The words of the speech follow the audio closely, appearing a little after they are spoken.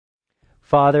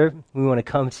Father, we want to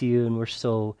come to you, and we're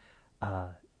so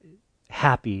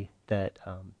happy that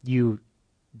you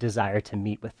desire to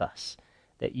meet with us,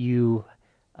 that you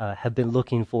have been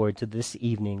looking forward to this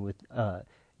evening with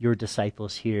your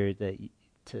disciples here,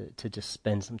 to just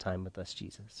spend some time with us,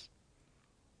 Jesus.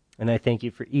 And I thank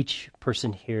you for each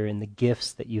person here and the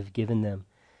gifts that you've given them,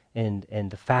 and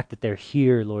the fact that they're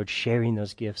here, Lord, sharing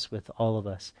those gifts with all of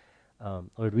us.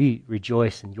 Lord, we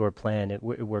rejoice in your plan. It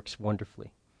works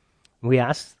wonderfully. And we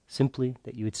ask simply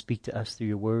that you would speak to us through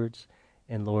your words.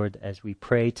 And Lord, as we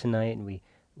pray tonight and we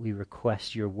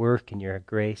request your work and your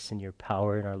grace and your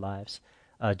power in our lives,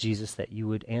 Jesus, that you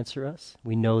would answer us.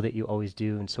 We know that you always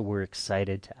do, and so we're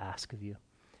excited to ask of you,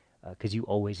 because you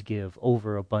always give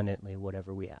over abundantly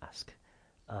whatever we ask.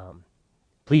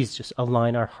 Please just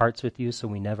align our hearts with you so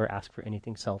we never ask for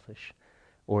anything selfish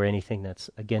or anything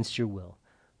that's against your will.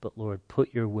 But Lord,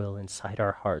 put your will inside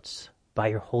our hearts by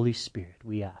your Holy Spirit,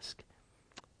 we ask.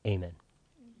 Amen.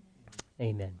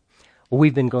 Amen. Well,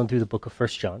 we've been going through the book of 1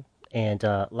 John, and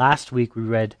last week we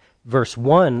read verse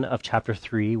 1 of chapter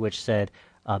 3, which said,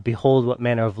 behold what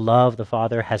manner of love the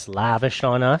Father has lavished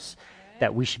on us,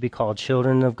 that we should be called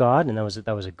children of God. And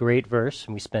that was a great verse,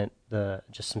 and we spent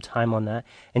just some time on that.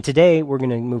 And today we're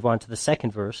going to move on to the second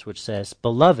verse, which says,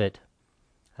 beloved.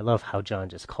 I love how John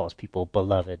just calls people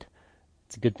beloved.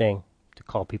 It's a good thing to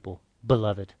call people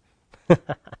beloved.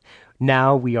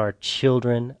 Now we are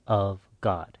children of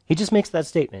God. He just makes that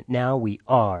statement. Now we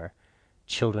are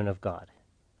children of God.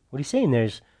 What he's saying there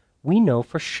is, we know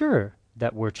for sure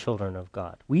that we're children of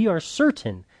God. We are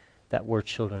certain that we're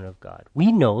children of God.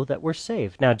 We know that we're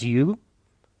saved. Now, do you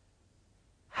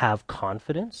have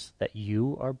confidence that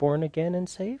you are born again and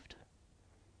saved?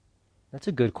 That's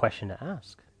a good question to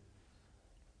ask.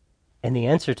 And the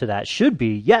answer to that should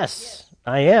be, yes,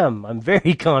 I am. I'm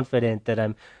very confident that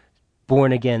I'm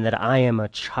born again, that I am a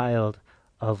child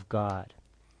of God.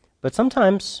 But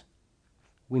sometimes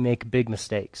we make big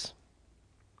mistakes.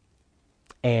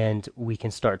 And we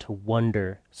can start to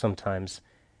wonder sometimes,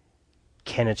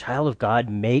 can a child of God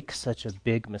make such a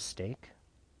big mistake?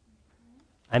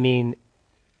 I mean,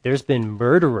 there's been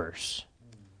murderers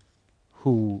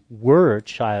who were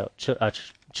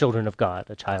children of God,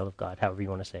 a child of God, however you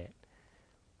want to say it.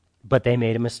 But they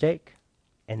made a mistake,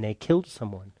 and they killed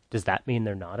someone. Does that mean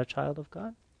they're not a child of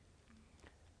God?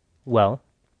 Well,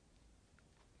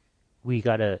 we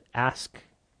got to ask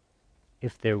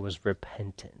if there was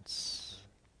repentance.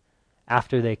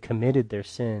 After they committed their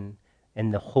sin,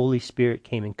 and the Holy Spirit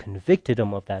came and convicted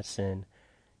them of that sin,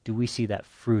 do we see that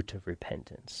fruit of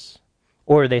repentance?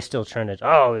 Or are they still trying to, it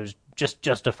was just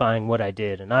justifying what I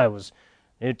did, and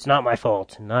it's not my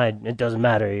fault, and it doesn't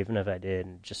matter even if I did,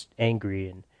 and just angry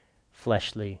and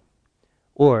fleshly?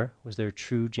 Or was there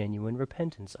true, genuine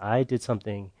repentance? I did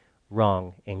something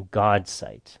wrong in God's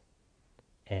sight,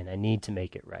 and I need to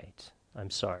make it right.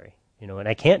 I'm sorry. And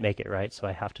I can't make it right, so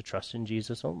I have to trust in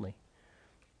Jesus only.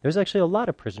 There's actually a lot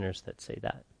of prisoners that say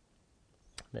that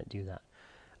do that.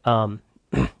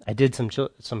 I did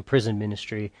some prison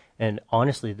ministry, and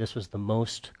honestly, this was the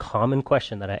most common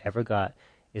question that I ever got,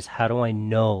 is how do I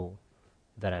know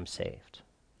that I'm saved?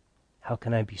 How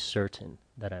can I be certain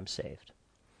that I'm saved?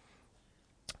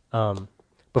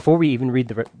 Before we even read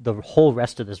the whole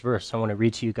rest of this verse, I want to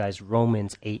read to you guys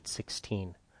Romans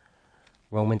 8:16.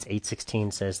 Romans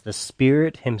 8:16 says, the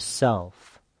Spirit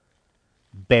himself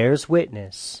bears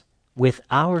witness with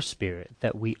our spirit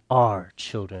that we are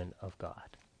children of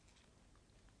God.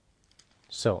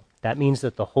 So that means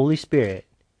that the Holy Spirit,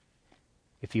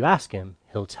 if you ask him,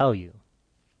 he'll tell you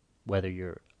whether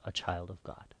you're a child of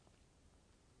God.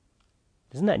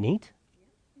 Isn't that neat?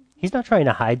 He's not trying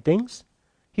to hide things.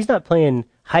 He's not playing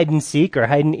hide and seek or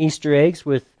hiding Easter eggs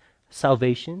with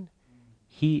salvation.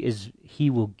 He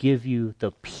will give you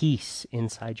the peace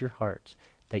inside your heart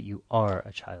that you are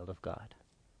a child of God.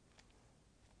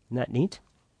 Isn't that neat?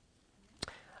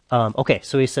 Okay,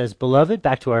 so he says, beloved,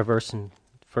 back to our verse in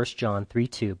 1 John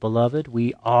 3:2. Beloved,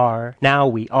 we are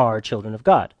children of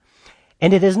God.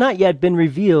 And it has not yet been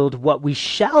revealed what we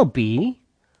shall be,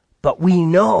 but we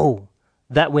know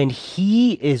that when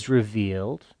he is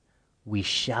revealed, we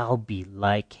shall be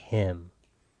like him,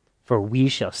 for we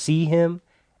shall see him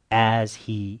as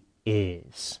he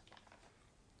is.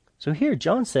 So here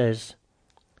John says,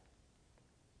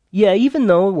 yeah, even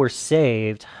though we're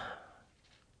saved,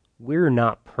 we're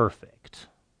not perfect.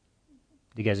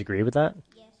 Do you guys agree with that?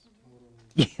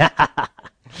 Yes. Yeah,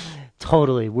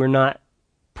 totally. We're not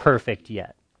perfect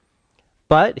yet.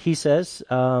 But he says,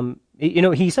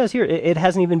 he says here, it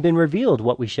hasn't even been revealed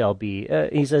what we shall be.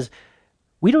 He says,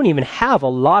 we don't even have a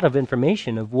lot of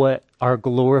information of what our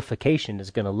glorification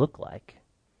is going to look like.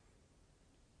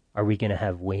 Are we going to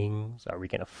have wings? Are we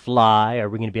going to fly? Are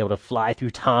we going to be able to fly through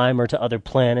time or to other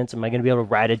planets? Am I going to be able to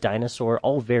ride a dinosaur?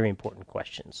 All very important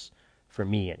questions, for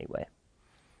me anyway.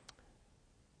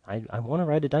 I want to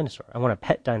ride a dinosaur. I want a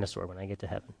pet dinosaur when I get to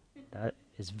heaven. That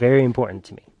is very important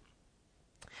to me.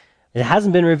 It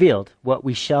hasn't been revealed what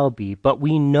we shall be, but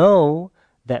we know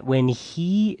that when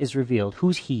he is revealed,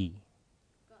 who's he?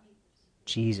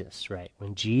 Jesus, right.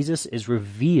 When Jesus is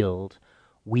revealed,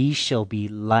 we shall be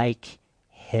like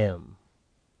him.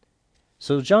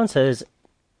 So John says,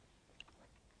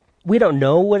 we don't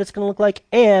know what it's going to look like,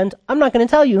 and I'm not going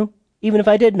to tell you, even if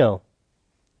I did know.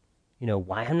 You know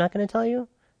why I'm not going to tell you?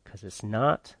 Because it's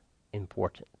not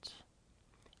important.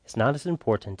 It's not as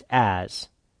important as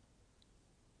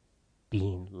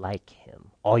being like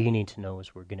him. All you need to know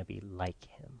is we're going to be like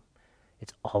him.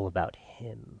 It's all about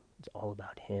him. It's all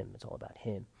about him. It's all about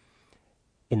him.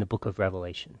 In the book of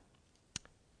Revelation,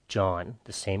 John,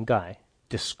 the same guy,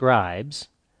 describes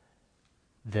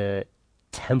the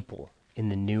temple in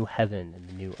the new heaven and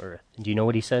the new earth. And do you know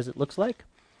what he says it looks like?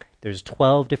 There's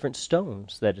 12 different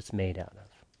stones that it's made out of.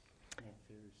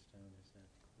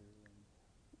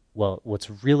 Well, what's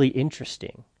really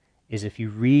interesting is if you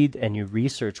read and you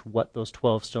research what those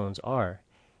 12 stones are,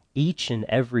 each and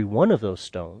every one of those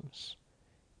stones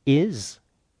is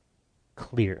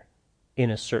clear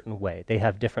in a certain way. They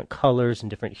have different colors and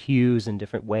different hues and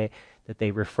different way that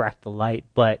they refract the light,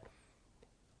 but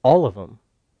all of them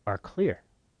are clear.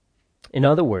 In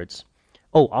other words,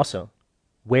 also,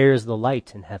 where is the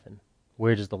light in heaven?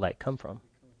 Where does the light come from?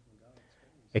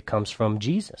 It comes from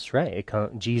Jesus, right?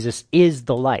 Jesus is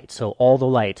the light, so all the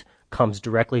light comes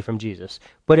directly from Jesus.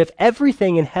 But if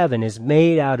everything in heaven is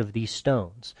made out of these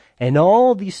stones, and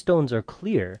all these stones are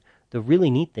clear, the really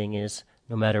neat thing is,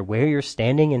 no matter where you're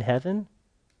standing in heaven,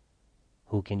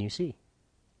 who can you see?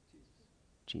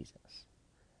 Jesus.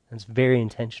 That's very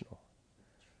intentional.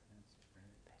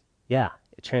 Yeah,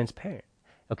 it's transparent.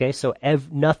 Okay, so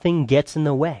nothing gets in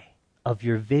the way of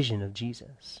your vision of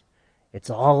Jesus. It's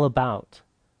all about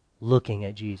looking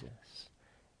at Jesus.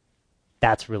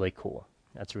 That's really cool.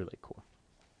 That's really cool.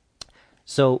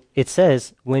 So it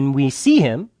says, when we see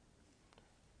him,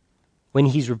 when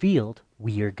he's revealed,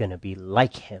 we are going to be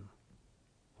like him.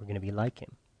 We're going to be like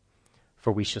him.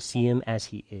 For we shall see him as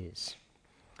he is.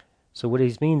 So what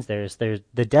he means there is there's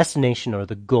the destination or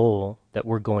the goal that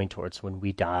we're going towards when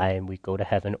we die and we go to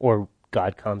heaven, or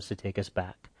God comes to take us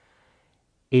back,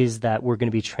 is that we're going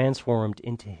to be transformed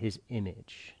into his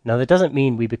image. Now, that doesn't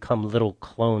mean we become little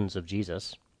clones of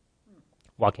Jesus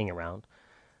walking around.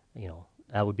 You know,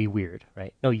 that would be weird,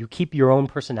 right? No, you keep your own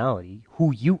personality,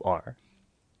 who you are.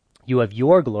 You have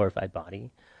your glorified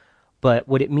body. But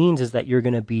what it means is that you're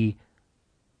going to be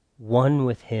one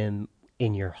with him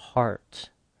in your heart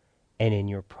and in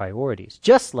your priorities,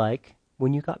 just like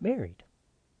when you got married.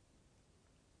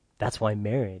 That's why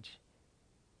marriage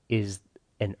is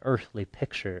an earthly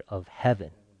picture of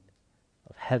heaven,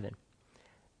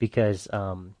 because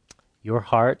your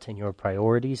heart and your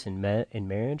priorities in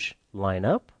marriage line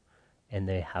up, and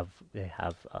they have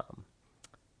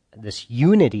this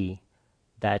unity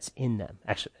that's in them.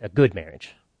 Actually, a good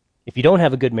marriage. If you don't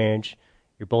have a good marriage,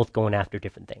 you're both going after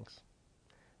different things.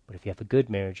 But if you have a good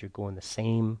marriage, you're going the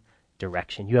same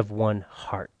direction. You have one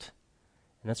heart,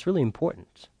 and that's really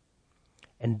important.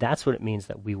 And that's what it means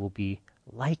that we will be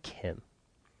like him.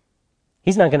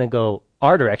 He's not going to go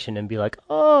our direction and be like,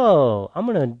 oh, I'm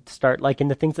going to start liking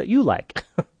the things that you like.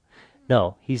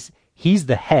 No, he's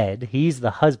the head, he's the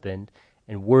husband,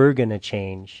 and we're going to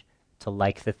change to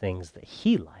like the things that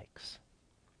he likes.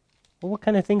 Well, what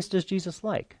kind of things does Jesus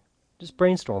like? Just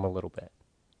brainstorm a little bit.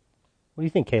 What do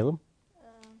you think, Caleb?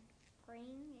 Praying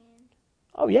and...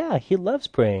 Oh, yeah, he loves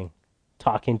praying,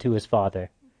 talking to his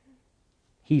Father. Mm-hmm.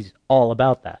 He's all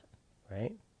about that,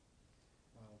 right?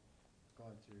 Well,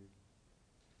 going through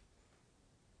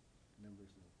numbers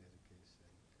in Leviticus and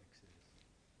Exodus,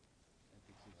 I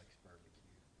think he likes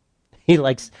barbecue. He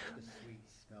likes... The sweet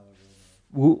smell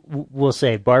of aroma. We'll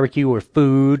say barbecue or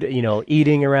food,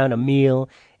 eating around a meal.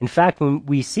 In fact, when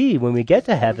we get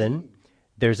to heaven,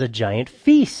 there's a giant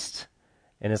feast,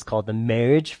 and it's called the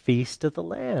marriage feast of the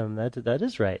Lamb. That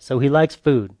is right. So he likes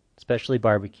food, especially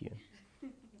barbecue.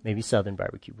 Maybe southern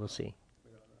barbecue. We'll see.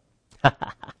 Well,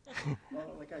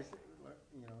 like I said,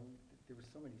 there were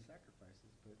so many sacrifices,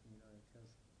 but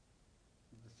because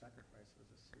the sacrifice was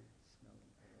a sweet smelling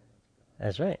aroma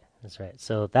to God. That's right.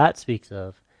 So that speaks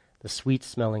of the sweet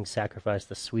smelling sacrifice,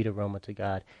 the sweet aroma to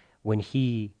God. When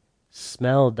he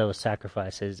smelled those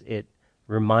sacrifices, it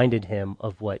reminded him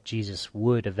of what Jesus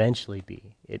would eventually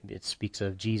be. It speaks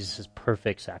of Jesus'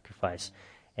 perfect sacrifice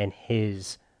and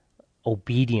his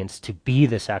obedience to be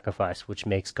the sacrifice, which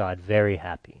makes God very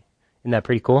happy. Isn't that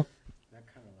pretty cool? That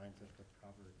kind of lines up with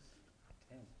Proverbs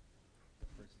 10, the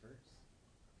first verse.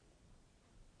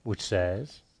 Which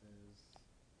says,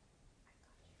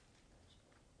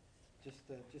 just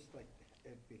like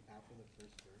at behalf of the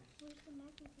first verse. Where's the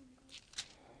magazine go?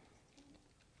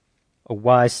 a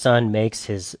wise son makes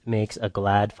a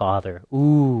glad father.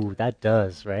 Ooh, that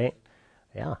does, right?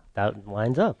 Yeah, that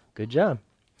lines up. Good job.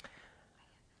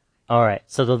 All right,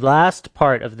 so the last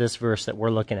part of this verse that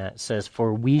we're looking at says,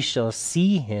 "For we shall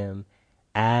see him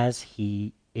as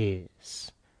he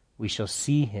is." We shall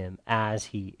see him as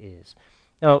he is.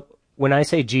 Now, when I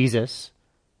say Jesus,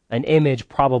 an image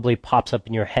probably pops up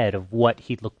in your head of what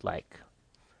he looked like.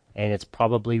 And it's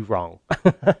probably wrong.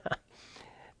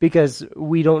 Because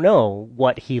we don't know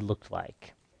what he looked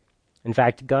like. In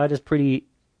fact, God is pretty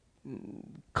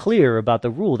clear about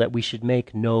the rule that we should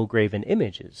make no graven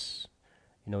images.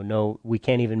 We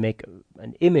can't even make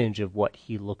an image of what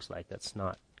he looks like. That's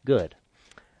not good.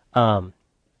 I'm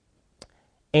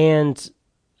going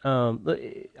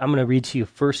to read to you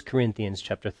 1 Corinthians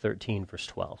chapter 13, verse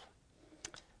 12.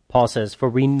 Paul says, "For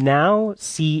we now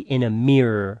see in a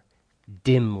mirror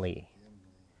dimly.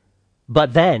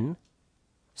 But then,"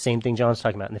 same thing John's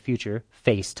talking about in the future,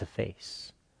 "face to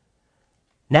face.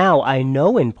 Now I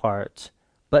know in part,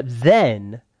 but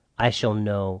then I shall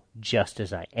know just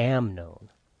as I am known."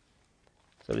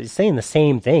 So he's saying the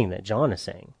same thing that John is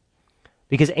saying.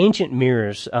 Because ancient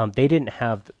mirrors, they didn't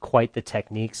have quite the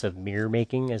techniques of mirror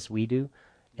making as we do.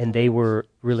 And they were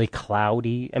really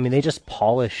cloudy. I mean, they just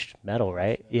polished metal,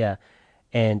 right? Yeah.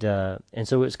 And so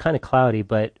it was kind of cloudy.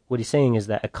 But what he's saying is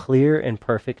that a clear and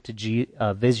perfect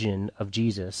vision of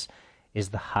Jesus is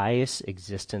the highest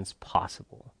existence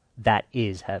possible. That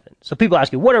is heaven. So people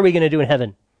ask you, what are we going to do in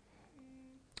heaven?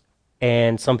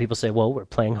 And some people say, well, we're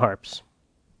playing harps.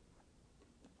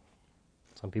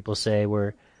 Some people say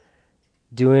we're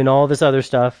doing all this other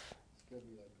stuff.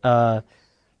 But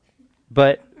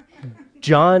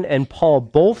John and Paul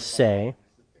both say,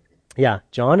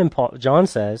 John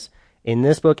says in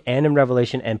this book and in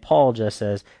Revelation, and Paul just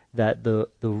says that the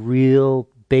real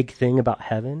big thing about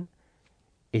heaven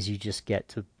is you just get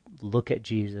to look at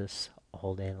Jesus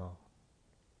all day long.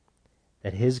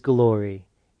 That his glory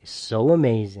is so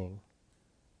amazing,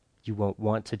 you won't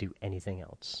want to do anything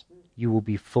else. You will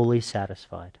be fully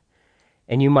satisfied.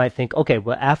 And you might think, okay,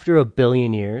 well, after 1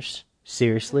 billion years,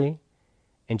 seriously?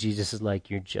 And Jesus is like,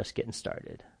 you're just getting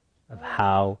started of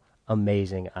how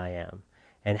amazing I am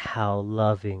and how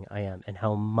loving I am and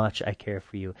how much I care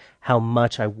for you, how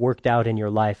much I worked out in your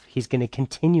life. He's going to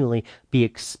continually be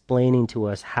explaining to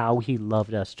us how he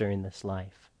loved us during this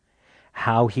life,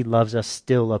 how he loves us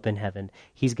still up in heaven.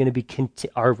 He's going to be,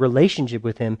 our relationship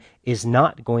with him is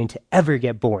not going to ever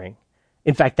get boring.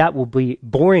 In fact,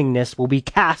 boringness will be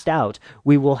cast out.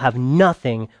 We will have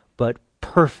nothing but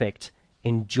perfect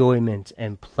enjoyment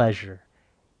and pleasure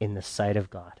in the sight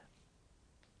of God,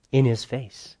 in his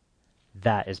face.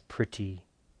 That is pretty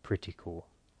cool.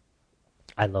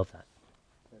 I love that.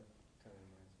 That kind of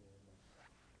reminds me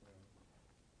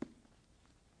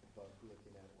of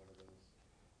looking at one of those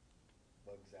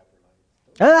bug zapper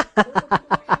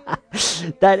lights.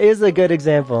 That is a good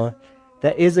example.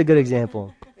 That is a good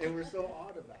example. And we're so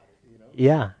odd about it,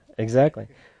 Yeah, exactly.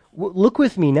 Look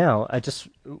with me now. I just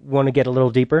want to get a little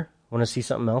deeper. Want to see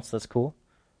something else that's cool?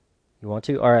 You want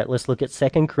to? All right, let's look at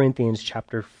 2 Corinthians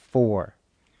chapter 4.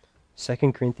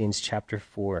 2 Corinthians chapter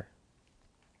 4.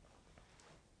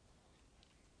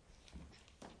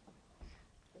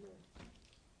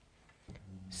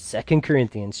 Second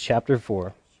Corinthians chapter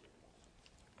 4.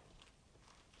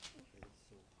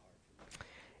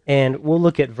 And we'll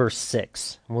look at verse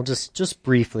 6. We'll just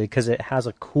briefly, because it has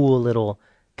a cool little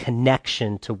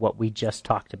connection to what we just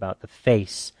talked about, the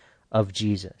face of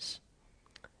Jesus.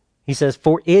 He says,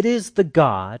 "For it is the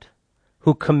God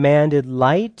who commanded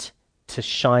light to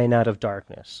shine out of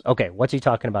darkness." Okay, what's he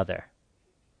talking about there?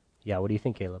 Yeah, what do you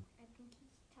think, Caleb? I think he's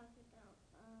talking about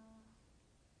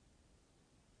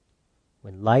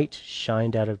When light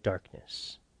shined out of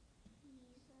darkness.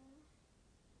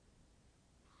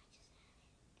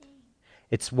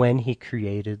 It's when he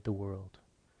created the world.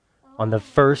 On the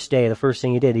first day, the first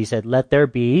thing he did, he said, "Let there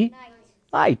be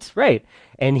light." Right.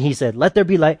 And he said, "Let there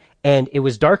be light." And it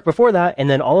was dark before that, and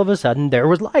then all of a sudden there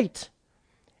was light.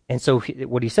 And so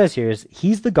what he says here is,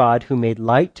 he's the God who made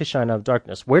light to shine out of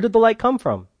darkness. Where did the light come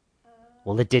from?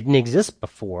 Well, it didn't exist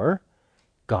before.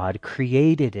 God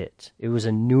created it. It was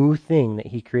a new thing that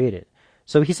he created.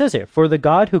 So he says here, "For the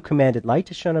God who commanded light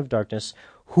to shine out of darkness,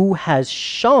 who has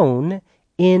shone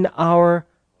in our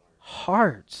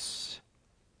hearts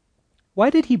Why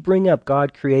did he bring up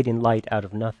God creating light out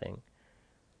of nothing?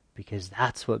 Because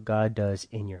that's what God does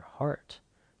in your heart.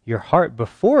 Your heart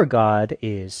before God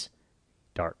is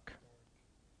dark.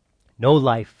 No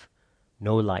life,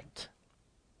 no light.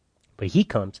 But he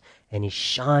comes and he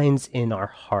shines in our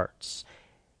hearts.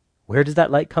 Where does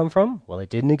that light come from? Well, it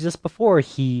didn't exist before.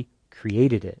 He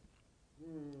created it.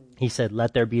 He said,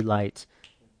 let there be light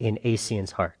in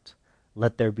Asian's heart.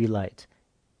 Let there be light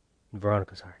in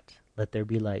Veronica's heart. Let there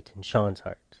be light in Sean's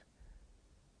heart.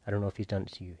 I don't know if he's done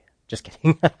it to you. Just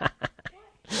kidding.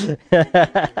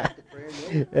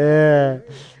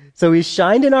 So he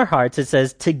shined in our hearts, it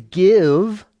says, to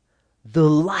give the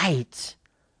light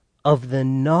of the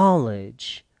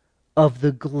knowledge of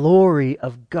the glory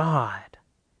of God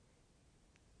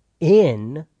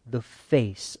in the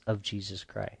face of Jesus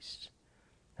Christ.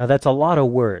 Now that's a lot of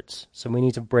words, so we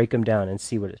need to break them down and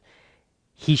see what it is.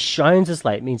 He shines his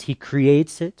light, means he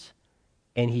creates it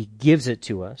and he gives it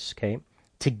to us, okay?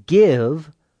 To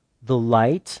give the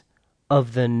light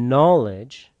of the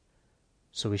knowledge.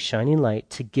 So he's shining light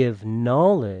to give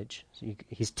knowledge. So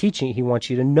he's teaching, he wants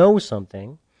you to know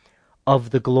something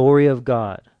of the glory of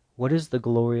God. What is the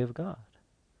glory of God?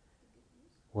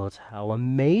 Well, it's how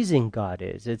amazing God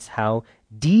is. It's how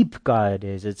deep God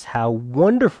is. It's how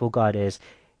wonderful God is.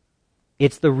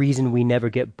 It's the reason we never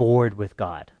get bored with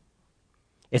God.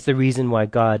 It's the reason why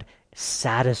God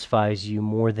satisfies you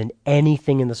more than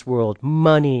anything in this world.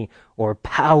 Money or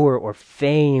power or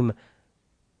fame.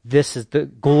 This is the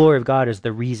glory of God is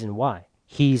the reason why.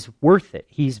 He's worth it.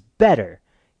 He's better.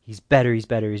 He's better, he's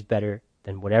better, he's better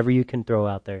than whatever you can throw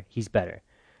out there. He's better.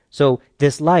 So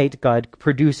this light God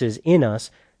produces in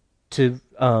us to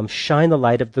shine the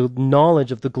light of the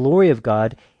knowledge of the glory of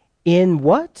God in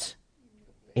what?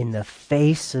 In the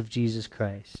face of Jesus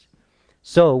Christ.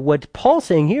 So what Paul's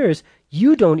saying here is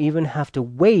you don't even have to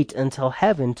wait until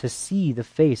heaven to see the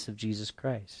face of Jesus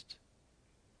Christ.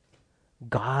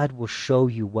 God will show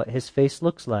you what his face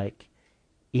looks like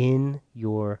in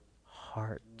your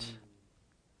heart.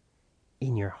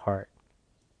 In your heart.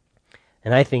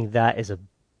 And I think that is an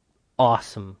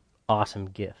awesome, awesome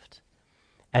gift.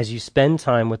 As you spend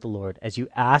time with the Lord, as you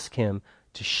ask him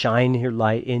to shine your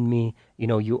light in me,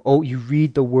 you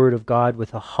read the word of God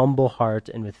with a humble heart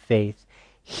and with faith.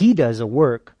 He does a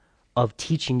work of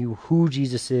teaching you who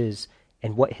Jesus is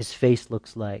and what his face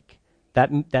looks like.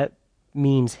 That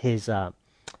means his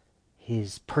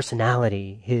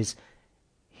personality,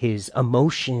 his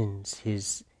emotions,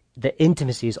 the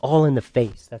intimacy is all in the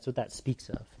face. That's what that speaks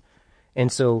of. And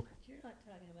so You're not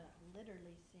talking about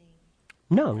literally seeing.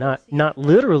 no, not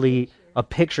literally a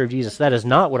picture of Jesus. That is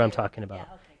not what I'm talking about. Yeah,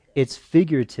 okay, good. It's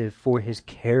figurative for his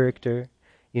character,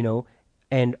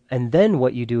 and then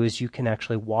what you do is you can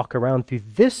actually walk around through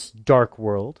this dark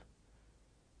world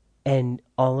and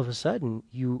all of a sudden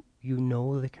you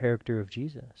know the character of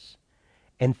Jesus.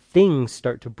 And things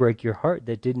start to break your heart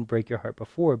that didn't break your heart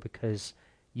before because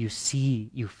you see,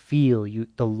 you feel,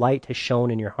 the light has shone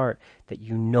in your heart that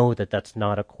you know that that's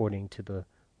not according to the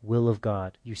will of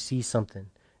God. You see something.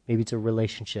 Maybe it's a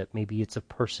relationship. Maybe it's a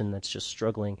person that's just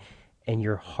struggling. And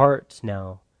your heart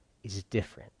now is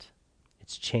different.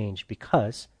 It's changed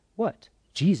because what?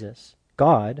 Jesus,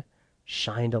 God,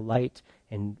 shined a light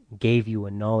and gave you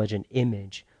a knowledge and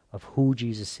image of who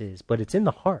Jesus is. But it's in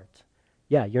the heart.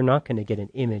 Yeah, you're not going to get an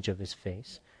image of his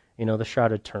face. The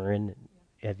Shroud of Turin,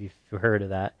 have you heard of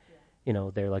that?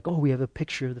 They're like, oh, we have a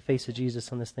picture of the face of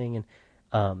Jesus on this thing.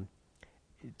 And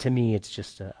to me, it's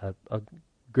just a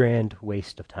grand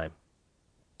waste of time.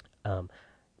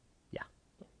 Yeah,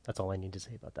 that's all I need to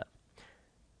say about that.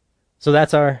 So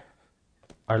that's our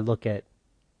look at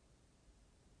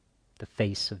the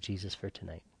face of Jesus for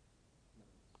tonight.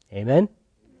 Amen?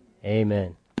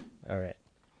 Amen. All right.